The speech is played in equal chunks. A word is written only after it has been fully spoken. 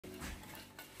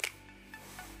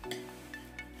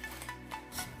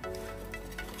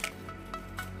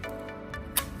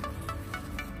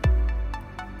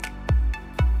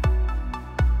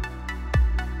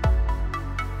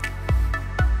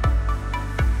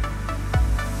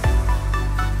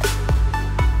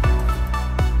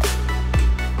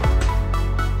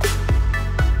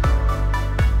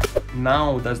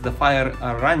now that the fire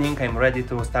are running, I'm ready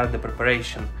to start the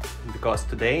preparation, because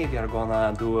today we are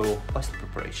gonna do fossil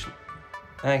preparation.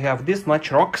 I have this much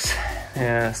rocks,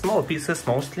 small pieces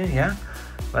mostly, yeah,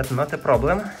 but not a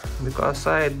problem, because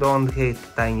I don't hate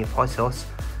tiny fossils.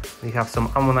 We have some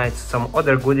ammonites, some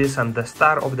other goodies, and the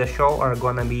star of the show are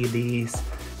gonna be these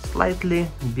slightly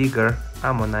bigger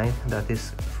ammonite that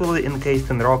is fully encased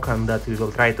in rock and that we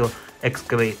will try to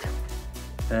excavate.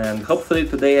 And hopefully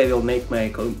today I will make my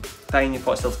tiny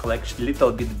fossils collection a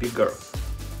little bit bigger.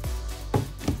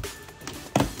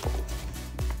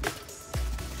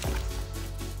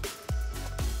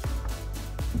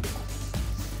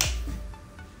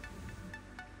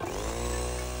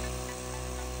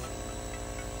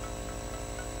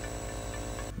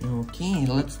 Okay,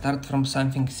 let's start from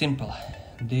something simple.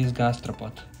 This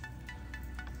gastropod.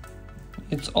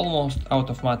 It's almost out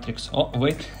of matrix. Oh,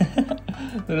 wait.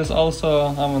 There is also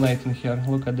ammonite in here.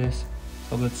 Look at this.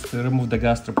 So let's remove the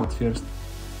gastropod first.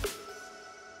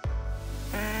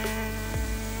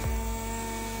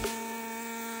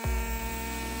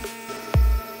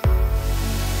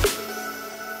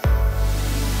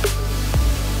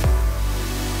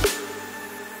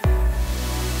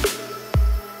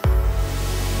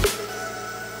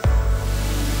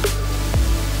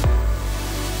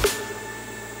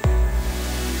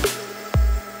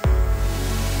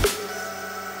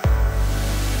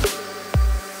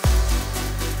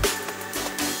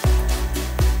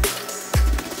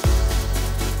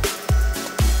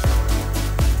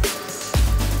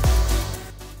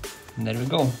 There we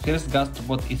go. First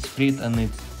gastropod is freed and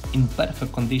it's in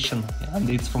perfect condition, and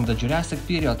it's from the Jurassic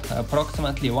period,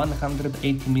 approximately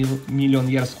 180 million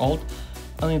years old,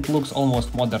 and it looks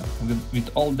almost modern with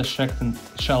all the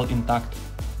shell intact.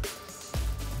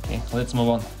 Okay, let's move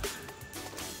on.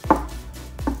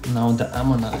 Now the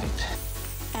ammonite.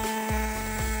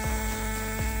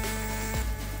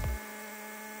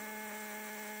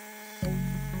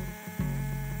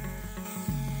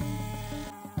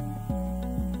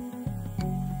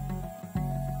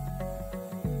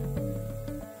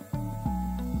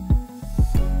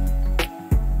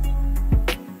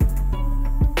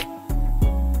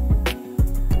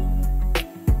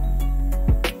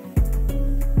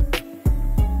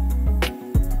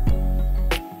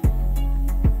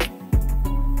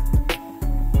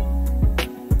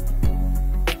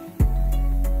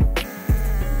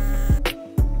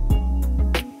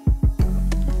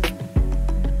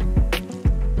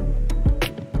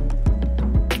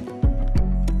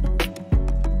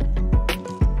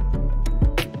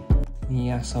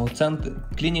 Yeah, so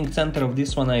cleaning center of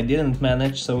this one I didn't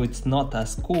manage, so it's not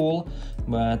as cool,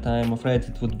 but I'm afraid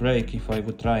it would break if I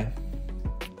would try.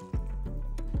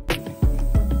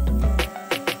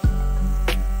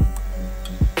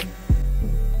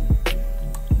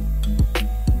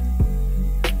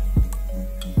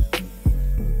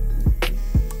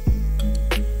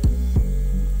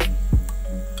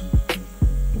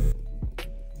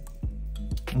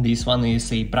 This one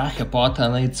is a brachiopod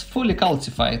and it's fully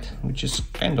calcified, which is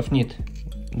kind of neat.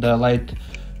 The light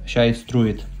shines through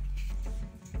it.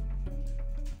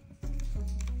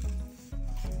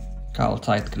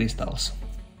 Calcite crystals.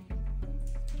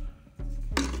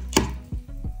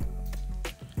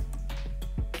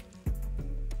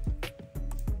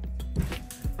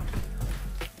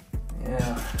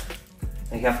 Yeah,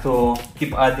 I have to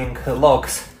keep adding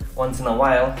logs once in a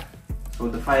while. So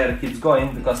the fire keeps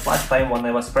going, because last time when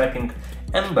I was prepping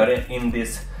ember in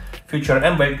this future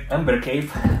ember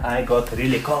cave, I got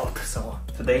really cold, so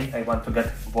today I want to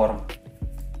get warm.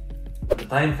 The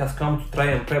time has come to try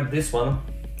and prep this one.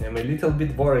 I'm a little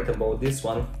bit worried about this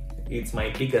one. It's my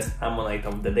biggest ammonite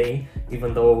of the day,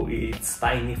 even though it's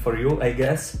tiny for you, I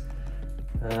guess.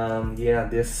 Yeah,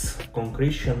 this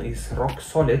concretion is rock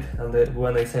solid, and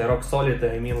when I say rock solid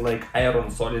I mean like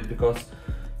iron solid, because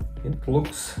it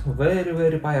looks very,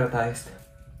 very pyritized.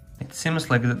 It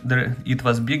seems like it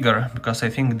was bigger, because I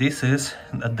think this is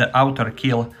the outer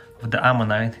keel of the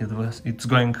ammonite. It's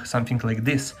going something like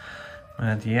this.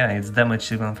 And yeah, it's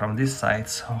damaged even from this side,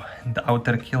 so the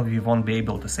outer keel we won't be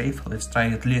able to save. Let's try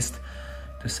at least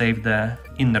to save the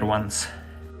inner ones.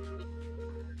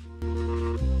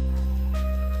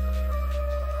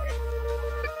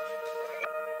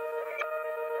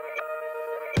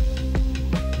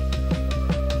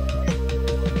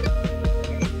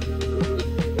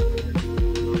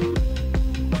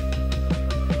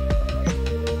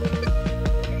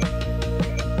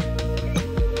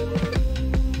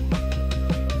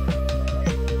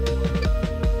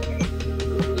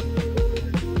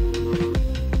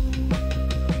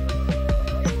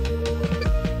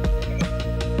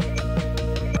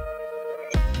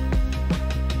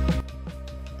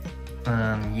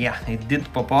 it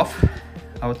did pop off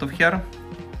out of here.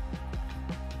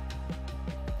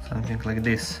 Something like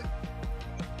this.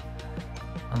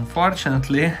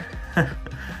 Unfortunately,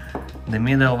 the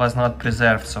middle was not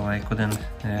preserved, so I couldn't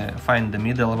find the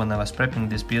middle when I was prepping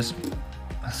this piece.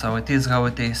 So it is how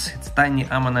it is. It's tiny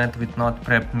ammonite with not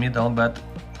prepped middle, but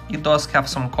it does have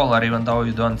some color, even though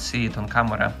you don't see it on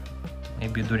camera.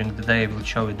 Maybe during the day I will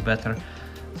show it better.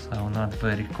 So not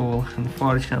very cool,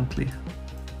 unfortunately.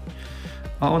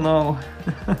 Oh no!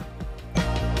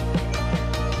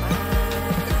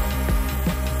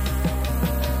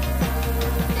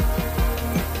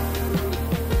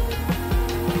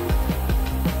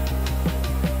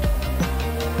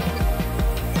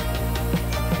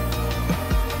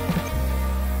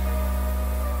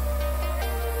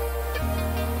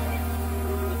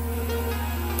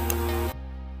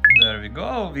 There we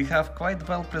go, we have quite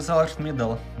well preserved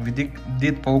middle. We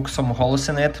did poke some holes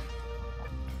in it.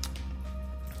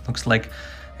 Looks like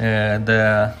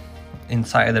the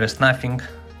inside there is nothing.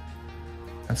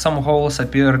 And some holes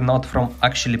appear not from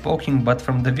actually poking, but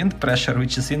from the wind pressure,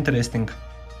 which is interesting.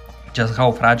 Just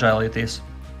how fragile it is.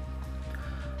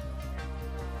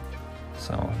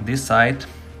 So this side,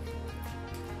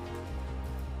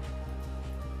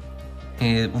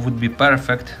 it would be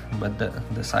perfect, but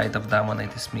the side of the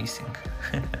ammonite is missing.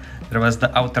 There was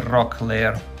the outer rock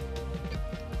layer.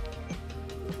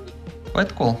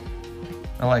 Quite cool.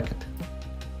 I like it.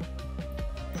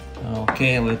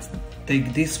 Okay, let's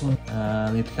take this one.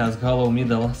 It has hollow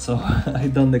middle, so I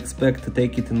don't expect to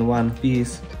take it in one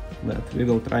piece, but we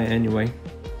will try anyway.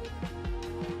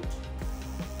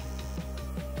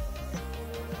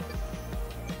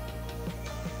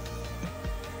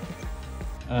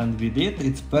 And we did,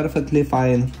 it's perfectly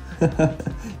fine,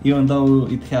 even though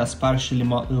it has partially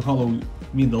hollow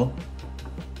middle.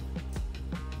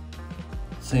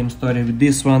 Same story with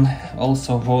this one,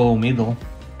 also hollow middle.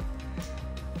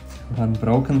 One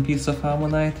broken piece of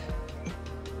ammonite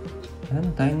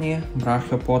and tiny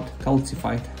brachiopod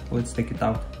calcified. Let's take it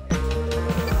out.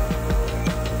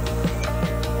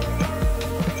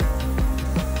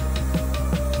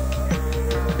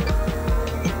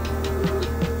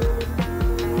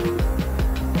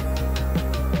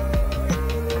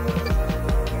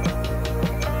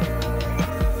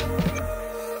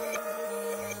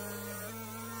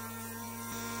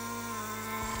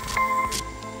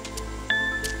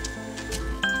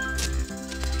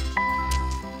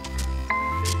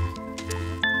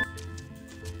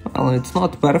 Well, it's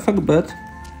not perfect, but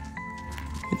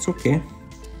it's okay.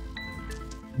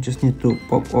 Just need to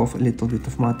pop off a little bit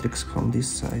of matrix from this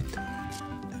side.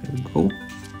 There we go.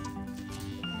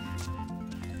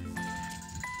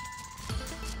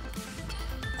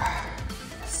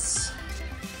 Yes.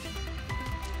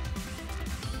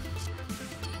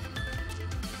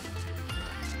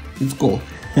 It's cool.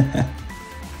 I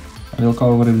will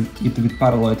cover it with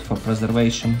paraloid for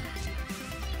preservation.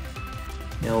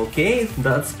 Okay,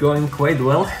 that's going quite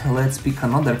well. Let's pick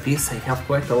another piece. I have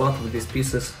quite a lot of these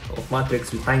pieces of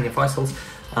matrix with tiny fossils,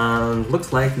 and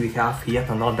looks like we have yet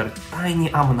another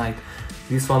tiny ammonite.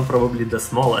 This one probably the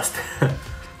smallest.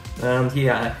 And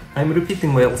yeah, I'm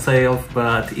repeating myself,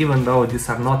 but even though these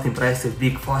are not impressive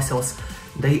big fossils,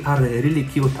 they are really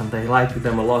cute and I like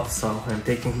them a lot, so I'm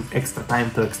taking extra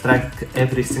time to extract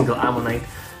every single ammonite,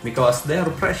 because they are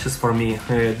precious for me.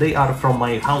 They are from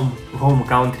my home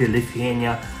country,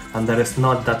 Lithuania, and there is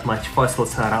not that much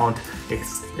fossils around,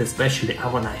 especially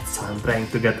ammonites, so I'm trying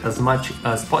to get as much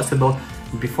as possible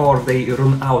before they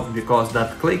run out, because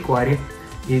that clay quarry,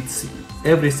 it's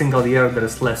every single year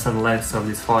there's less and less of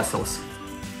these fossils.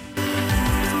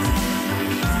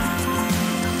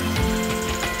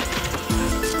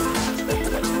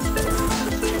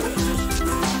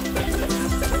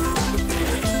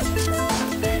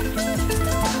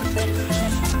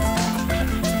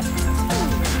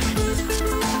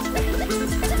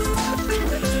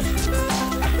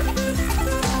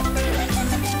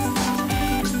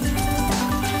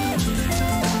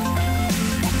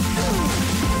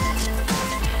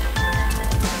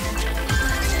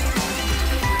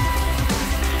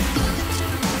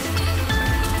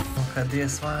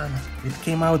 This one, it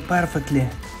came out perfectly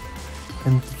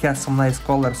and it has some nice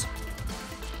colors.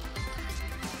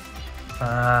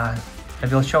 I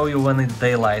will show you when it's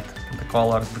daylight the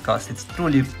colors, because it's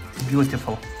truly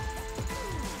beautiful.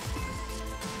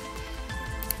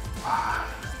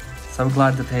 So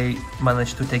glad that I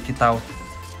managed to take it out.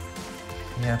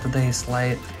 Yeah, today's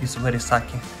light is very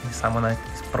sucky. This ammonite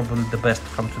is probably the best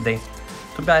from today.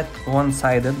 Too bad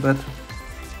one-sided, but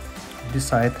this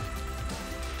side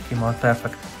came out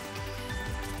perfect.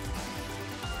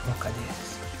 Look at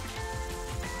this.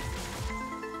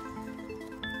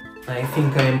 I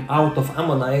think I'm out of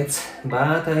ammonites,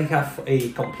 but I have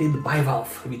a complete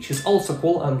bivalve, which is also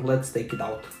cool, and let's take it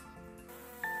out.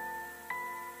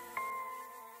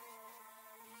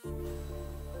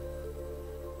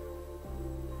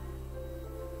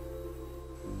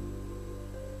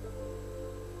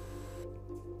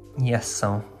 Yes,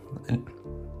 so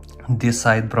this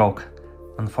side broke,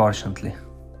 unfortunately.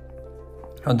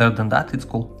 Other than that, it's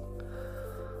cool.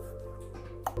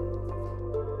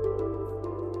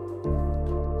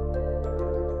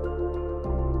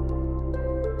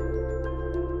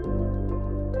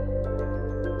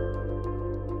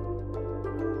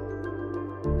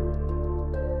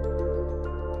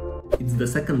 It's the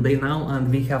second day now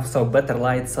and we have some better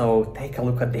light, so take a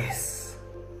look at this.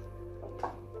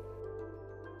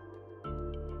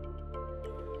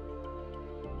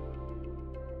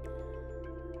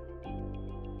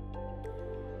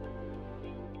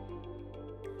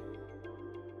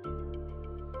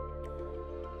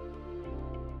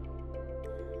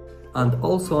 And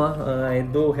also I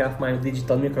do have my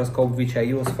digital microscope, which I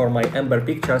use for my amber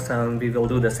pictures, and we will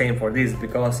do the same for this,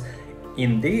 because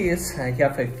in this I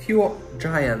have a few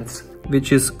giants,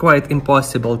 which is quite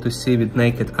impossible to see with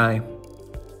naked eye.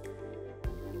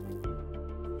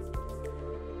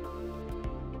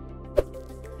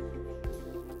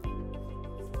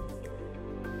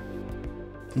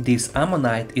 This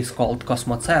ammonite is called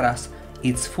kosmoceras.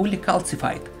 It's fully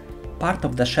calcified. Part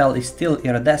of the shell is still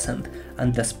iridescent,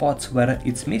 and the spots where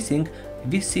it's missing,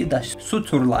 we see the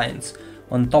suture lines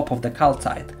on top of the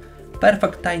calcite.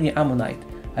 Perfect tiny ammonite.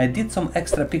 I did some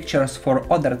extra pictures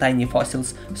for other tiny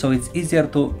fossils, so it's easier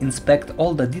to inspect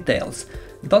all the details.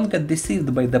 Don't get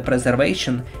deceived by the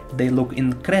preservation, they look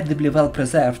incredibly well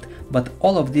preserved, but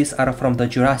all of these are from the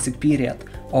Jurassic period,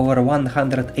 over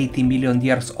 180 million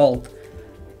years old.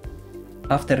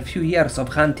 After a few years of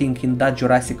hunting in that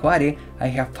Jurassic quarry, I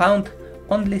have found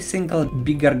only single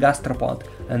bigger gastropod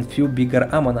and few bigger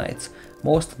ammonites.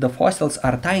 Most of the fossils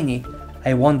are tiny.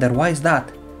 I wonder why is that?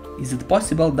 Is it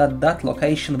possible that that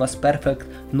location was perfect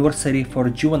nursery for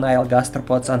juvenile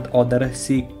gastropods and other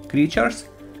sea creatures?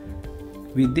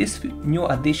 With these new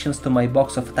additions to my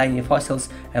box of tiny fossils,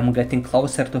 I'm getting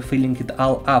closer to filling it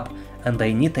all up, and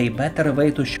I need a better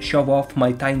way to show off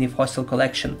my tiny fossil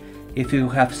collection. If you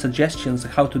have suggestions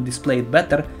how to display it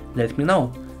better, let me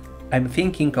know. I'm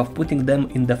thinking of putting them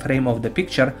in the frame of the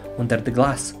picture under the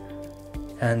glass.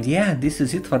 And yeah, this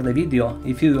is it for the video.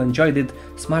 If you enjoyed it,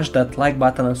 smash that like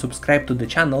button and subscribe to the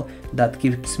channel. That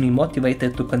keeps me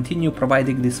motivated to continue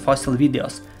providing these fossil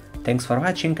videos. Thanks for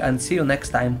watching and see you next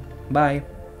time. Bye!